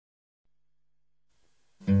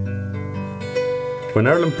When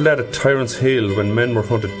Ireland bled at Tyrant's heel, when men were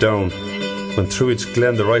hunted down, when through each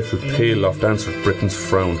glen the rifle peal oft answered Britain's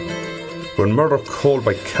frown, when murder cold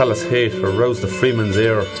by callous hate aroused the freeman's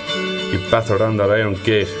ear, you battered on that iron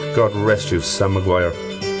gate, God rest you, Sam Maguire.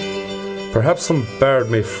 Perhaps some bard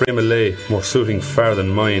may frame a lay more suiting far than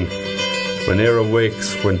mine, when air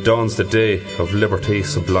awakes, when dawns the day of liberty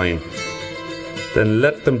sublime. Then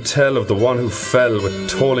let them tell of the one who fell with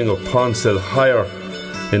tolling upon still higher,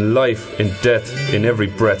 in life, in death, in every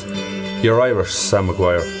breath, your Irish Sam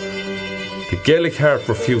Maguire. The Gaelic heart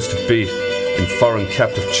refused to beat in foreign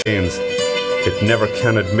captive chains. It never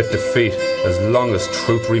can admit defeat as long as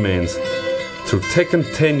truth remains. Through thick and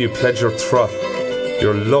thin you pledge your troth,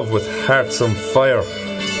 your love with hearts on fire,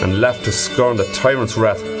 and laugh to scorn the tyrant's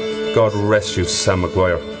wrath. God rest you, Sam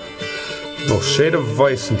Maguire. No shade of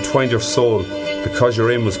vice entwined your soul, because your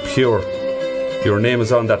aim was pure. Your name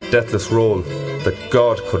is on that deathless roll that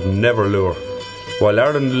God could never lure. While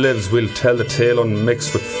Ireland lives, we'll tell the tale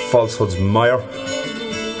unmixed with falsehood's mire.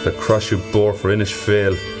 The cross you bore for Inish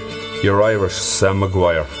Vale, your Irish Sam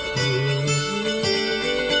Maguire.